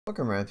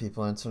Welcome, Rad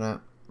People Internet.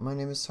 My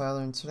name is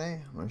Tyler, and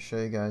today I'm going to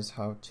show you guys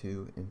how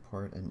to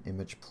import an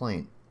image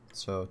plane.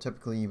 So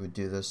typically you would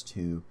do this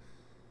to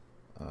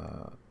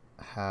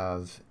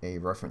have a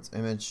reference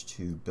image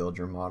to build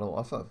your model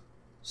off of.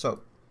 So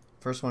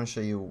first I want to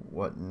show you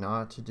what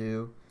not to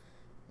do,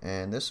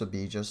 and this would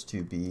be just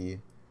to be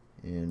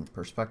in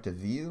perspective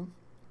view,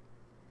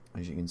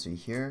 as you can see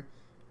here.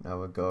 Now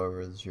we'll go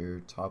over to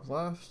your top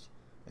left,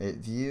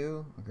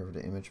 view, I'll go over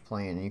to image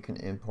plane, and you can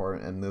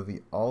import a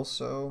movie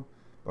also.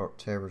 But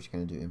today we're just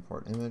going to do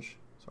import image,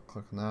 so I'll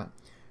click on that.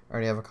 I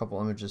already have a couple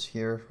images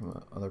here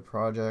from other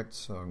projects,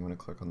 so I'm going to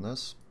click on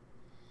this.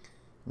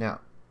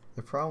 Now,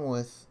 the problem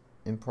with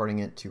importing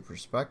it to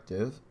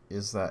perspective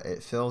is that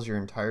it fills your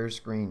entire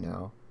screen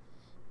now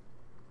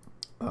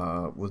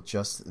with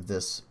just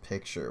this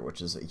picture, which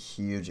is a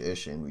huge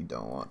issue, and we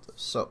don't want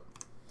this. So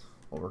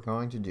what we're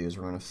going to do is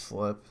we're going to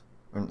flip,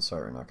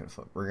 sorry, we're not going to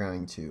flip, we're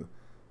going to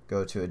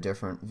go to a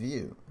different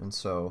view. And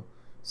so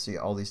see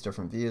all these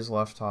different views: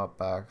 left, top,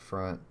 back,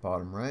 front,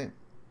 bottom, right.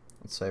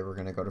 Let's say we're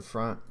going to go to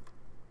front.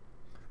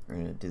 We're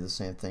going to do the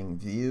same thing: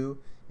 view,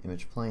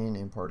 image plane,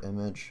 import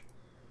image.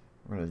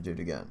 We're going to do it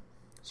again.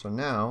 So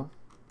now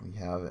we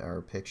have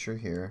our picture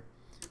here.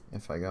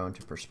 If I go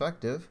into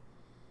perspective,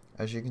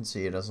 as you can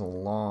see, it has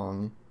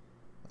along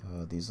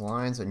these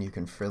lines, and you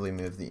can freely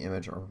move the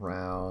image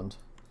around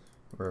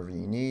wherever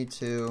you need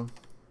to.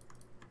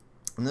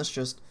 And this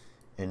just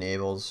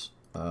enables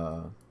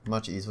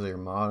much easier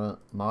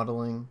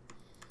modeling.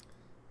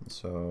 And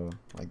so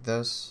like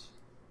this,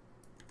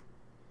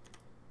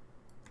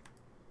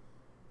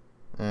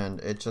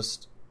 and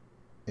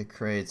it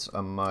creates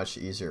a much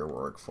easier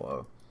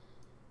workflow.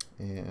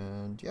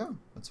 And yeah,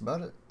 that's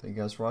about it. Thank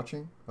you guys for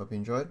watching. Hope you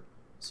enjoyed.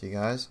 See you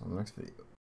guys on the next video.